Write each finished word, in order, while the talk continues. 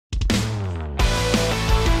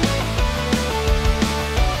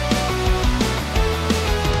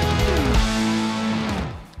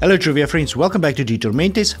Hello trivia friends, welcome back to Detour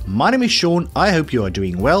Mentes. My name is Sean, I hope you are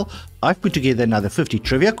doing well. I've put together another 50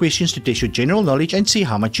 trivia questions to test your general knowledge and see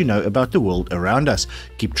how much you know about the world around us.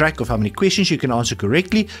 Keep track of how many questions you can answer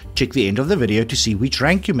correctly, check the end of the video to see which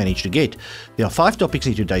rank you managed to get. There are 5 topics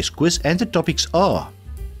in today's quiz and the topics are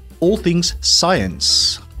all things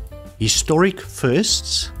science, historic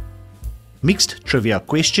firsts, mixed trivia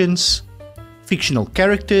questions, fictional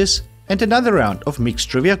characters, and another round of mixed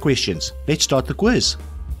trivia questions. Let's start the quiz.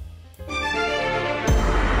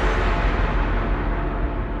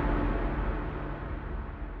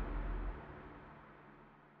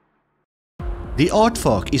 The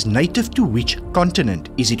aardvark is native to which continent?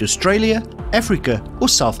 Is it Australia, Africa, or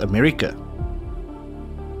South America?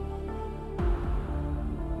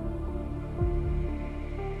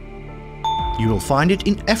 You will find it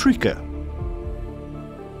in Africa.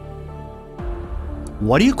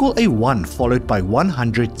 What do you call a 1 followed by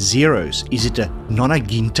 100 zeros? Is it a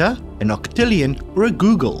nonaginta, an octillion, or a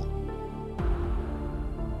googol?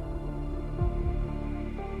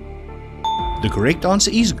 The correct answer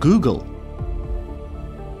is googol.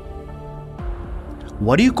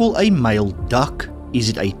 What do you call a male duck? Is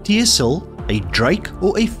it a teasel, a drake,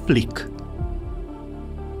 or a flick?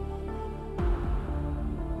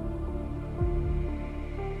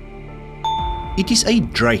 It is a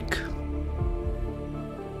drake.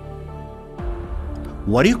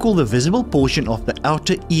 What do you call the visible portion of the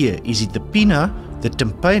outer ear? Is it the pinna, the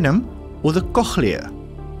tympanum, or the cochlea?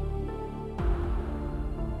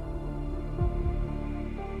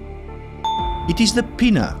 It is the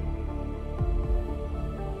pinna.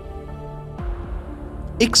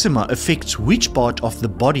 Eczema affects which part of the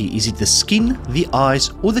body? Is it the skin, the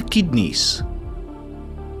eyes, or the kidneys?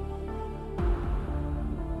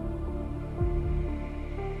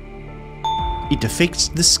 It affects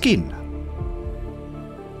the skin.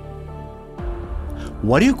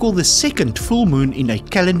 What do you call the second full moon in a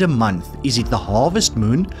calendar month? Is it the harvest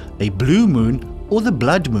moon, a blue moon, or the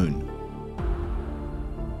blood moon?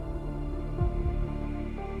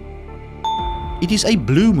 It is a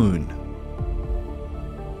blue moon.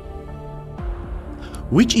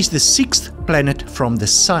 Which is the 6th planet from the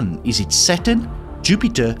Sun? Is it Saturn,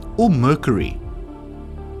 Jupiter, or Mercury?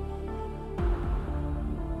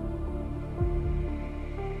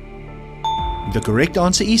 The correct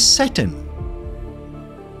answer is Saturn.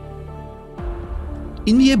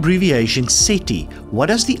 In the abbreviation SETI, what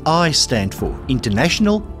does the I stand for?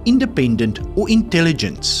 International, Independent, or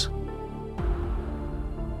Intelligence?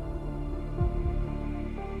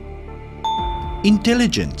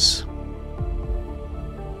 Intelligence.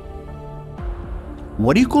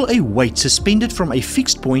 What do you call a weight suspended from a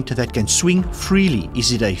fixed point that can swing freely?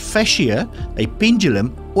 Is it a fascia, a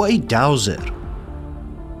pendulum, or a dowser?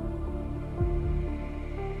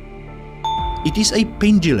 It is a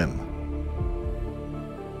pendulum.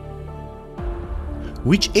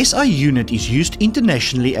 Which SI unit is used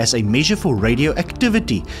internationally as a measure for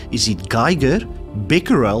radioactivity? Is it Geiger,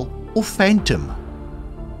 Becquerel, or Phantom?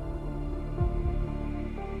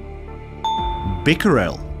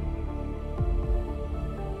 Becquerel.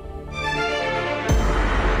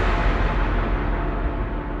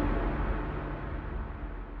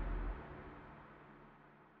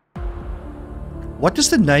 What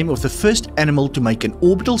is the name of the first animal to make an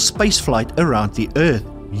orbital spaceflight around the Earth?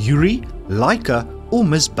 Yuri, Laika, or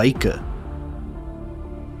Miss Baker?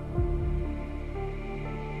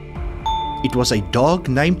 It was a dog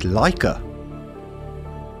named Laika.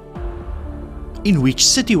 In which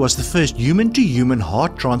city was the first human-to-human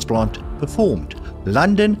heart transplant performed?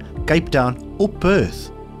 London, Cape Town, or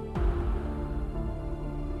Perth?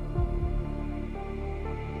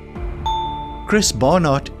 Chris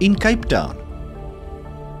Barnard in Cape Town.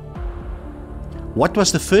 What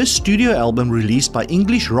was the first studio album released by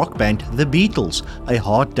English rock band The Beatles? A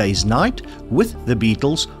Hard Day's Night, With the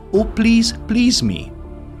Beatles, or Please Please Me?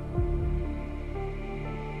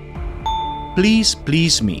 Please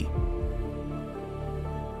Please Me.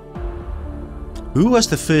 Who was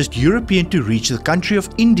the first European to reach the country of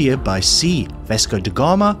India by sea? Vasco da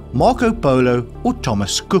Gama, Marco Polo, or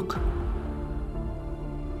Thomas Cook?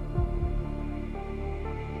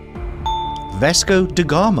 Vasco da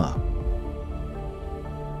Gama.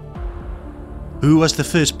 Who was the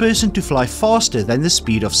first person to fly faster than the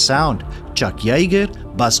speed of sound? Chuck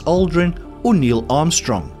Yeager, Buzz Aldrin, or Neil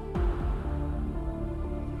Armstrong?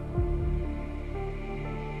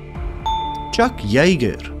 Chuck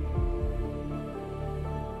Yeager.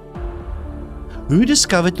 Who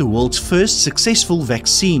discovered the world's first successful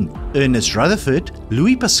vaccine? Ernest Rutherford,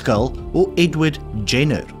 Louis Pascal, or Edward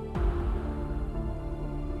Jenner?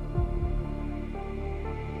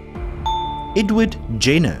 Edward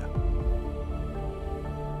Jenner.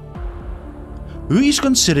 Who is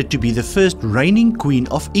considered to be the first reigning Queen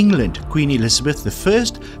of England? Queen Elizabeth I,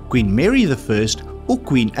 Queen Mary I, or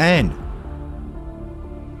Queen Anne?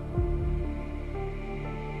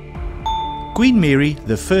 Queen Mary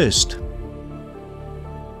I.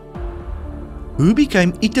 Who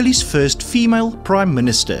became Italy's first female Prime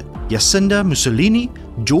Minister? Jacinda Mussolini,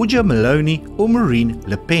 Giorgia Meloni, or Marine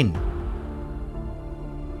Le Pen?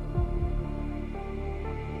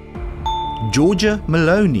 Giorgia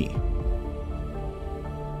Meloni.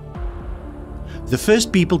 The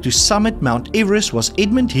first people to summit Mount Everest was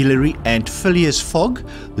Edmund Hillary and Phileas Fogg,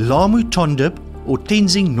 Lamu Tondip, or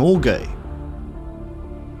Tenzing Norgay?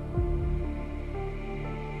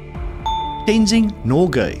 Tenzing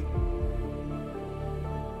Norgay.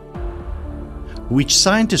 Which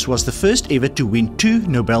scientist was the first ever to win 2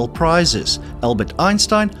 Nobel Prizes? Albert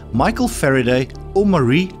Einstein, Michael Faraday, or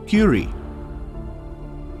Marie Curie?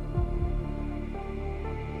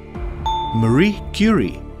 Marie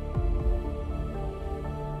Curie.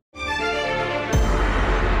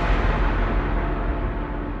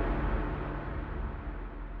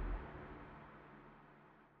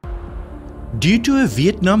 Due to a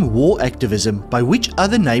Vietnam War activism, by which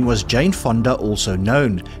other name was Jane Fonda also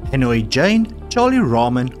known? Hanoi Jane, Charlie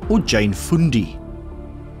Rahman, or Jane Fundy?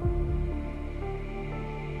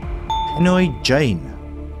 Hanoi Jane.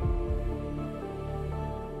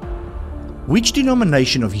 Which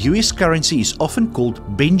denomination of US currency is often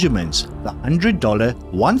called Benjamins? The $100,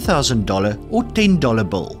 $1,000, or $10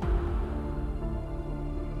 bill?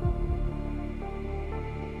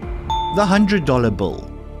 The $100 bill.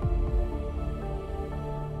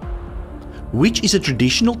 Which is a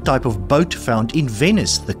traditional type of boat found in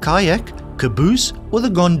Venice? The kayak, caboose, or the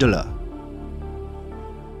gondola?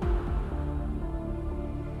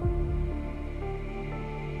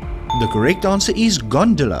 The correct answer is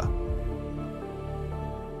gondola.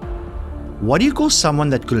 What do you call someone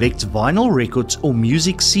that collects vinyl records or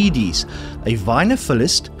music CDs? A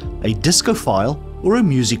vinyphilist, a discophile, or a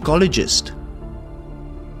musicologist?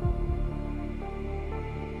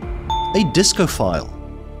 A discophile.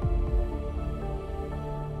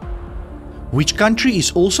 Which country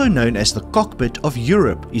is also known as the cockpit of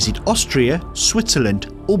Europe? Is it Austria,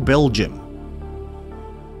 Switzerland, or Belgium?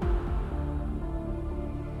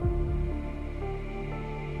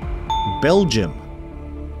 Belgium.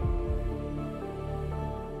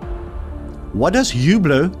 What does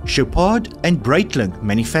Hublot, Chopard, and Breitling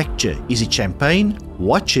manufacture? Is it champagne,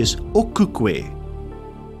 watches, or cookware?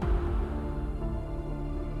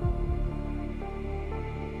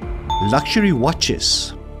 Luxury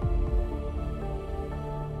watches.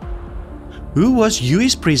 Who was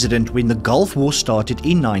US President when the Gulf War started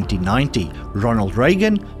in 1990? Ronald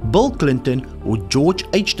Reagan, Bill Clinton, or George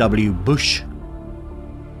H.W. Bush?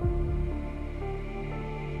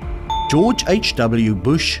 George H.W.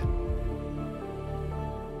 Bush.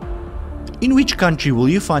 In which country will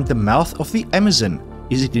you find the mouth of the Amazon?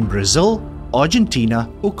 Is it in Brazil,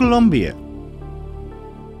 Argentina, or Colombia?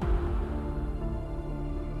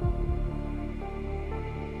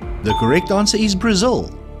 The correct answer is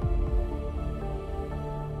Brazil.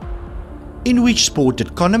 In which sport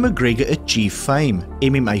did Conor McGregor achieve fame?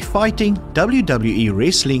 MMA fighting, WWE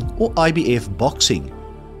wrestling, or IBF boxing?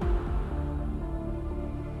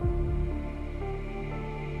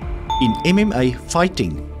 In MMA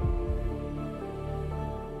fighting.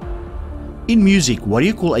 In music, what do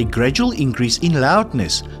you call a gradual increase in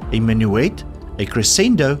loudness? A minuet, a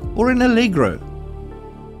crescendo, or an allegro?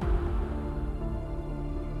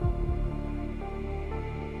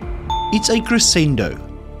 It's a crescendo.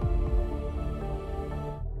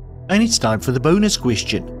 And it's time for the bonus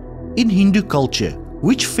question. In Hindu culture,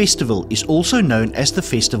 which festival is also known as the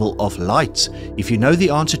Festival of Lights? If you know the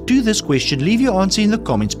answer to this question, leave your answer in the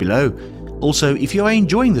comments below. Also, if you are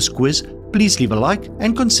enjoying this quiz, please leave a like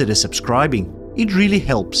and consider subscribing. It really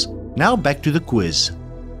helps. Now back to the quiz.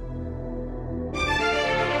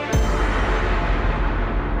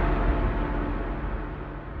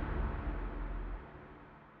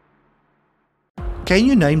 Can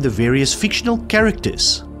you name the various fictional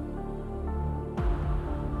characters?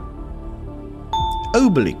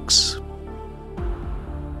 Obelix.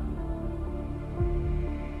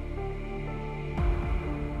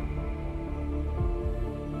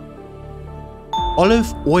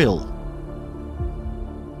 Olive oil.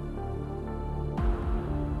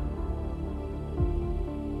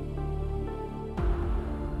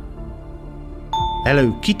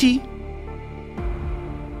 Hello Kitty.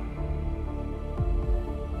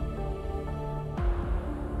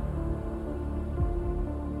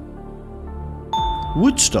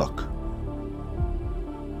 Woodstock.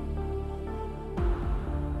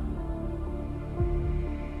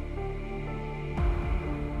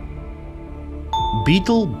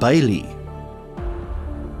 Beetle Bailey.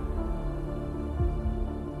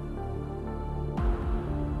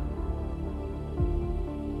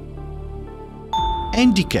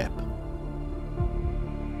 Handicap.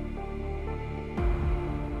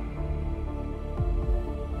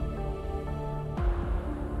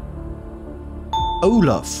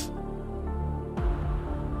 Olaf.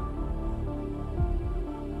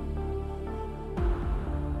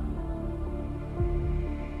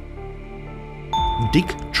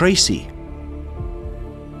 Dick Tracy.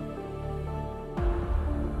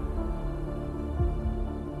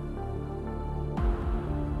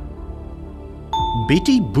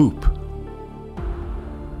 Betty Boop.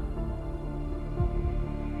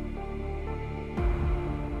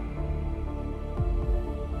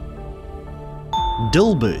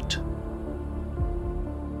 Dilbert.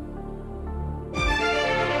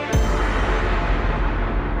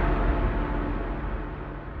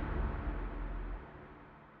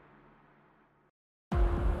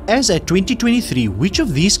 As at 2023, which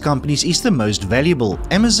of these companies is the most valuable?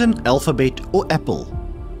 Amazon, Alphabet or Apple?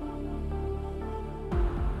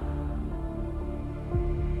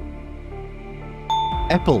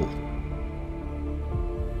 Apple.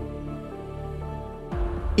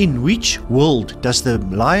 In which world does The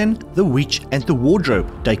Lion, the Witch and the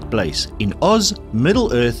Wardrobe take place? In Oz,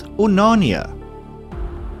 Middle-earth or Narnia?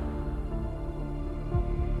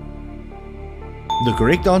 The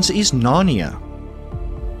correct answer is Narnia.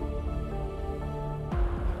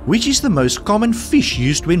 Which is the most common fish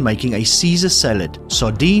used when making a Caesar salad?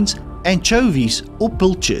 Sardines, anchovies or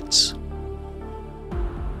pilchards?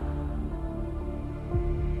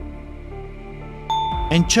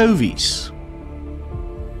 Anchovies.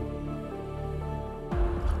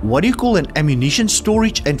 What do you call an ammunition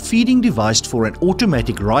storage and feeding device for an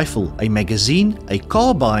automatic rifle? A magazine, a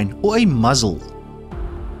carbine or a muzzle?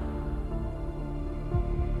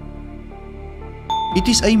 It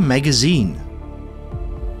is a magazine.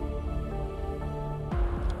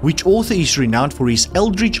 Which author is renowned for his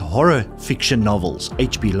eldritch horror fiction novels?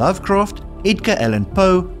 H.P. Lovecraft, Edgar Allan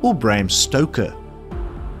Poe or Bram Stoker?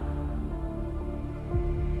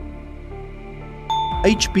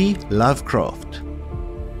 H.P. Lovecraft.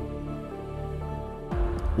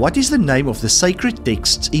 What is the name of the sacred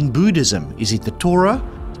texts in Buddhism? Is it the Torah,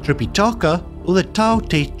 Tripitaka or the Tao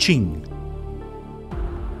Te Ching?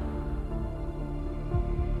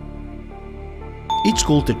 It's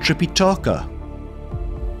called the Tripitaka.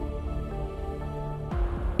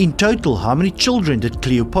 In total, how many children did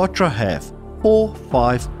Cleopatra have? 4,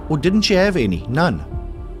 5, or didn't she have any? None.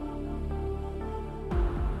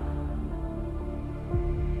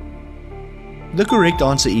 The correct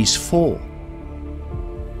answer is 4.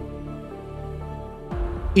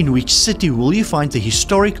 In which city will you find the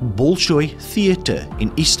historic Bolshoi Theatre?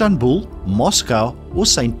 In Istanbul, Moscow or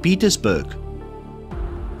St. Petersburg?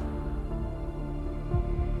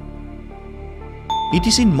 It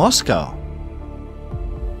is in Moscow.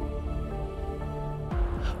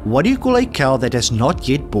 What do you call a cow that has not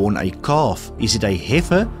yet born a calf? Is it a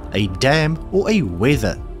heifer, a dam or a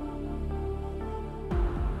wether?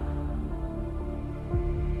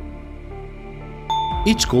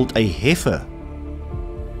 It's called a heifer.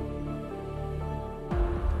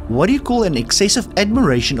 What do you call an excessive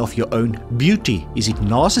admiration of your own beauty? Is it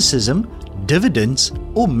narcissism, dividends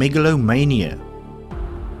or megalomania?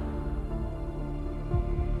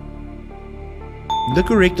 The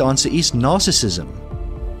correct answer is narcissism.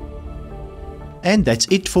 And that's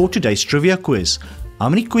it for today's trivia quiz. How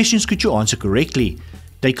many questions could you answer correctly?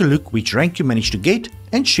 Take a look which rank you managed to get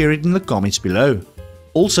and share it in the comments below.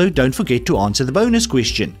 Also, don't forget to answer the bonus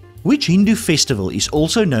question. Which Hindu festival is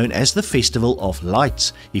also known as the Festival of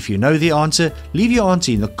Lights? If you know the answer, leave your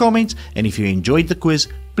answer in the comments, and if you enjoyed the quiz,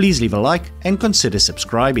 please leave a like and consider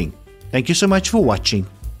subscribing. Thank you so much for watching.